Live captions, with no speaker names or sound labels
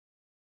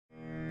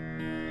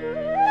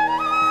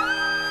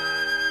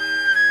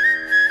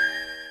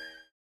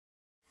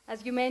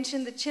As you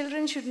mentioned, the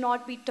children should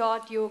not be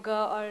taught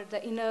yoga or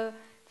the inner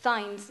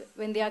science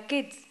when they are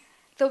kids.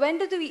 So when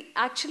do we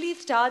actually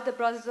start the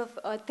process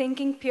of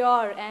thinking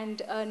pure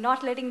and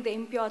not letting the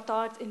impure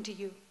thoughts into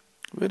you?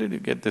 Where did you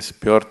get this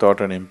pure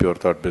thought and impure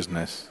thought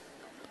business?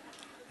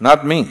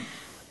 Not me.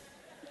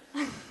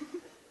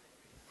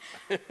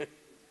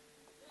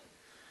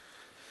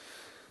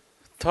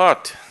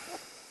 Thought,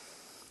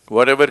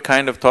 whatever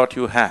kind of thought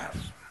you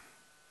have,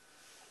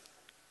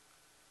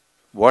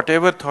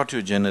 whatever thought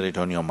you generate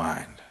on your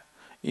mind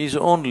is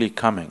only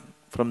coming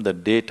from the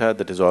data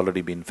that has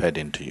already been fed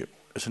into you,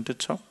 isn't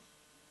it so?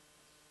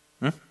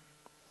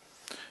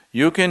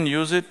 You can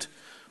use it,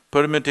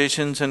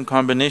 permutations and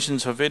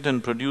combinations of it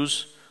and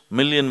produce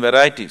million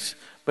varieties,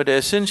 but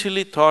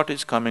essentially thought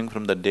is coming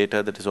from the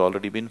data that has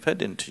already been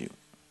fed into you.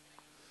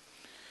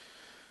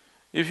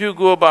 If you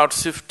go about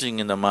sifting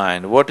in the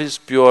mind, what is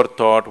pure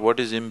thought, what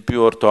is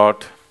impure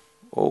thought,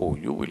 oh,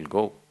 you will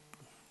go.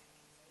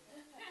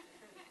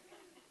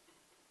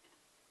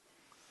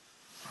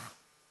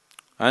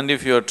 And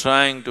if you're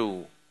trying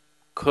to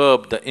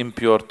curb the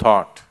impure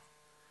thought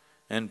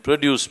and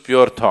produce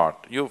pure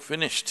thought, you've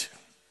finished.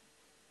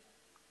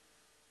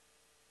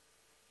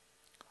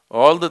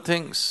 All the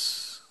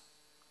things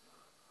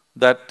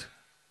that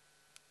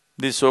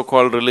these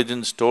so-called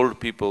religions told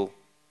people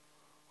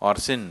are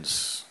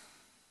sins,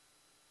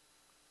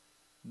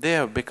 they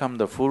have become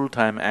the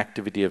full-time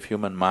activity of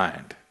human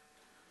mind.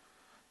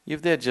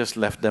 If they had just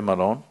left them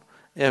alone,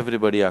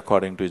 everybody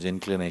according to his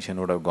inclination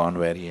would have gone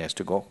where he has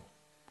to go.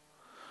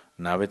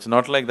 Now it's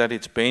not like that,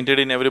 it's painted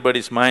in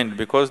everybody's mind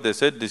because they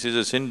said, this is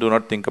a sin, do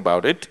not think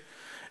about it.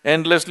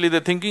 Endlessly they're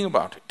thinking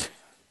about it.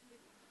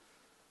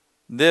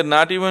 They're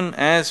not even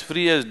as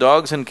free as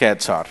dogs and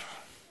cats are,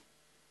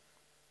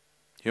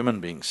 human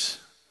beings.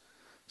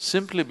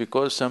 Simply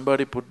because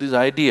somebody put this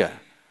idea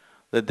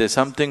that there's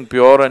something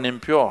pure and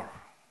impure.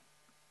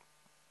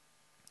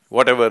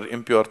 Whatever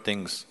impure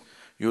things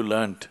you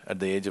learnt at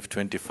the age of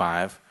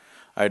 25,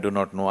 I do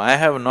not know. I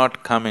have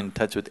not come in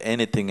touch with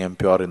anything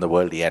impure in the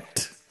world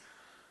yet.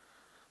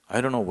 I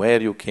don't know where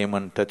you came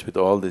in touch with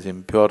all these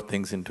impure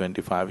things in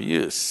 25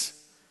 years.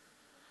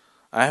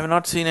 I have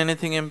not seen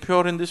anything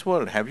impure in this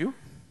world, have you?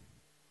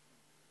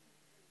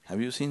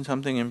 Have you seen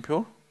something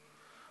impure?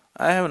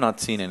 I have not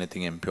seen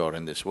anything impure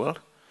in this world.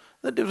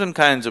 There are different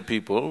kinds of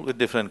people with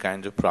different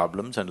kinds of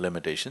problems and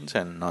limitations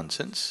and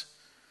nonsense.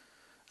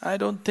 I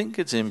don't think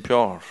it's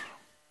impure.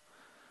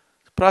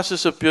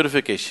 Process of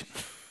purification.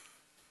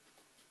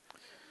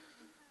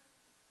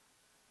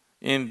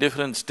 In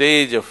different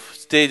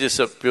stages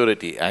of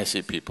purity, I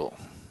see people.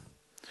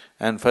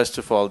 And first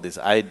of all, this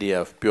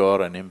idea of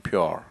pure and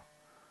impure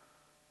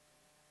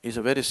is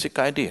a very sick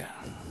idea.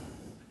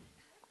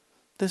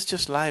 There's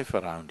just life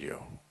around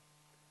you.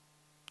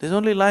 There's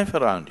only life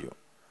around you.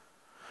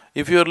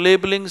 If you're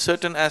labeling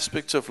certain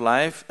aspects of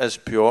life as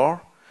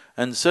pure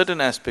and certain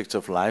aspects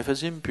of life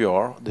as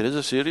impure, there is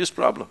a serious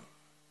problem.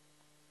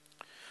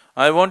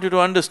 I want you to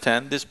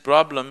understand this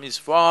problem is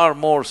far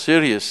more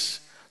serious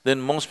than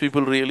most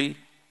people really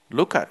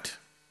look at.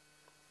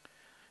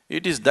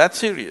 It is that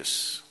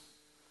serious.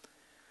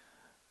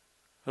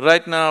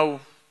 Right now,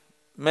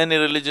 many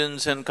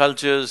religions and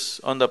cultures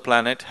on the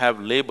planet have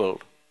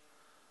labeled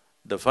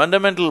the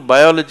fundamental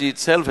biology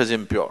itself as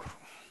impure.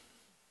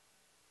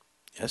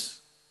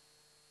 Yes?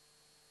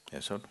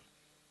 Yes or no?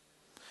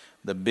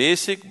 The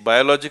basic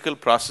biological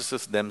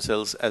processes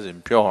themselves as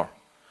impure.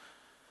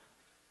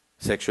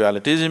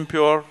 Sexuality is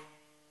impure,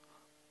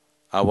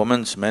 a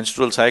woman's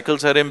menstrual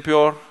cycles are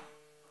impure.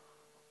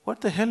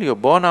 What the hell, you're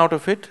born out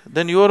of it?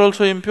 Then you are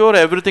also impure,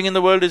 everything in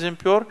the world is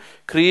impure,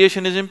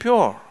 creation is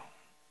impure.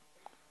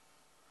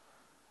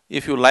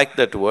 If you like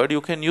that word,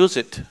 you can use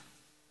it.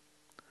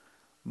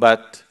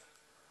 But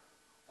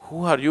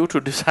who are you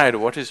to decide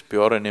what is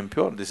pure and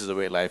impure? This is the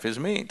way life is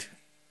made,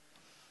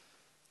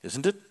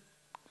 isn't it?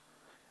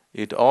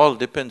 It all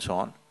depends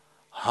on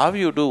how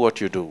you do what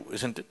you do,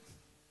 isn't it?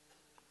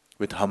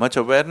 With how much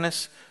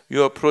awareness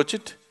you approach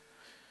it.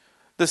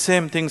 The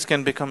same things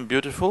can become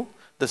beautiful,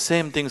 the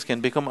same things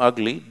can become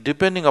ugly,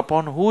 depending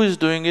upon who is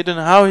doing it and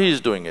how he is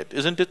doing it,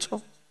 isn't it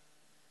so?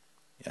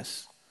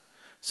 Yes.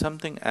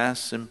 Something as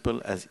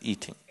simple as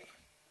eating.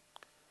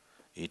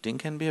 Eating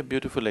can be a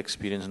beautiful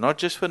experience, not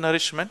just for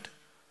nourishment,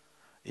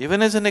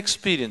 even as an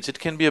experience, it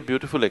can be a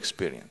beautiful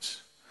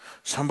experience.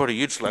 Somebody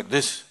eats like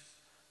this,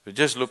 you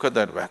just look at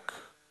that whack.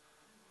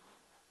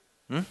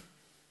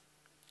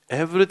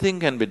 Everything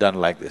can be done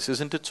like this,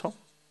 isn't it so?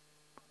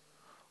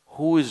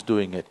 Who is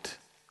doing it?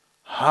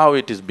 How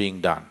it is being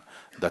done?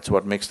 That's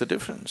what makes the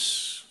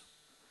difference.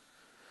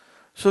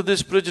 So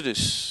this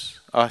prejudice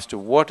as to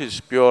what is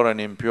pure and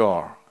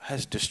impure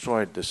has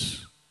destroyed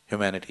this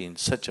humanity in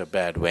such a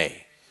bad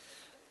way.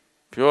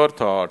 Pure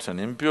thoughts and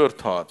impure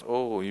thoughts,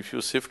 oh, if you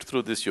sift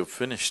through this, you're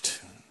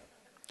finished.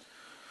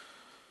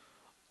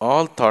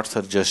 All thoughts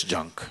are just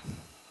junk,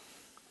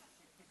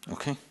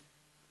 okay?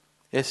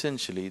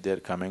 Essentially,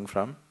 they're coming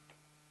from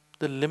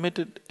the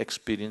limited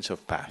experience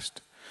of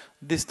past.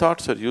 These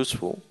thoughts are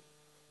useful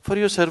for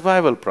your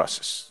survival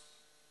process.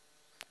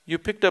 You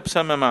picked up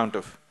some amount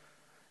of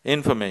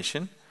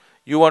information,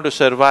 you want to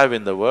survive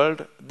in the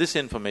world, this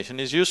information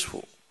is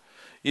useful.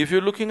 If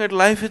you're looking at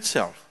life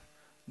itself,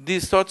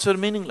 these thoughts are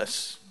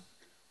meaningless.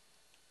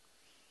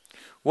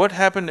 What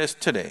happened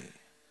yesterday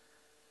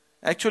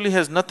actually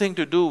has nothing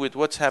to do with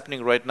what's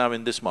happening right now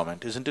in this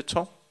moment, isn't it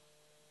so?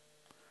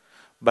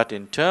 But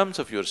in terms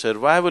of your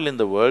survival in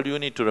the world, you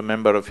need to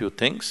remember a few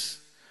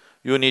things.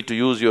 You need to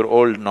use your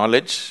old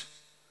knowledge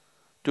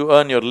to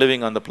earn your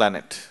living on the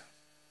planet.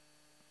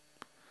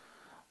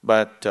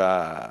 But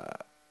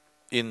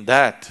in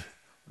that,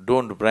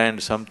 don't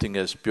brand something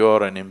as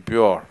pure and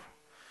impure.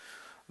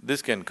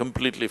 This can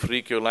completely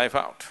freak your life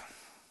out.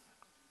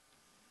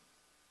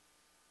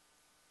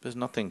 There's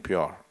nothing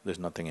pure, there's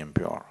nothing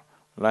impure.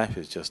 Life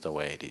is just the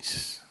way it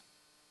is.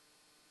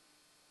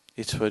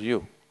 It's for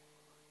you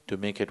to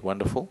make it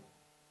wonderful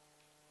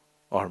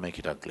or make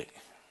it ugly.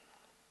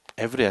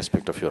 Every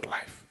aspect of your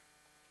life.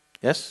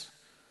 Yes?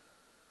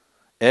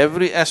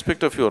 Every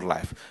aspect of your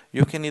life.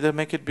 You can either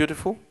make it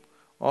beautiful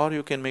or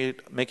you can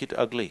make it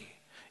ugly.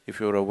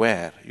 If you're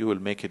aware, you will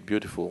make it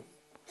beautiful.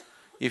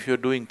 If you're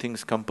doing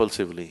things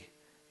compulsively,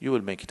 you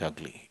will make it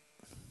ugly.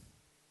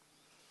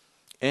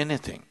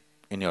 Anything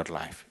in your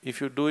life,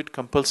 if you do it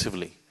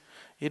compulsively,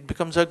 it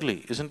becomes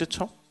ugly, isn't it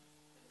so?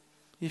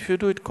 If you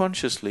do it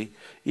consciously,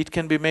 it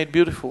can be made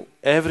beautiful,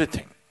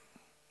 everything.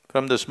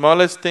 From the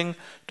smallest thing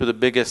to the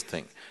biggest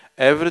thing,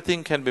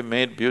 everything can be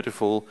made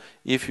beautiful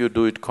if you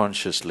do it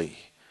consciously.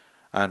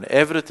 And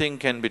everything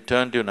can be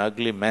turned to an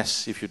ugly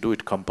mess if you do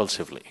it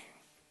compulsively.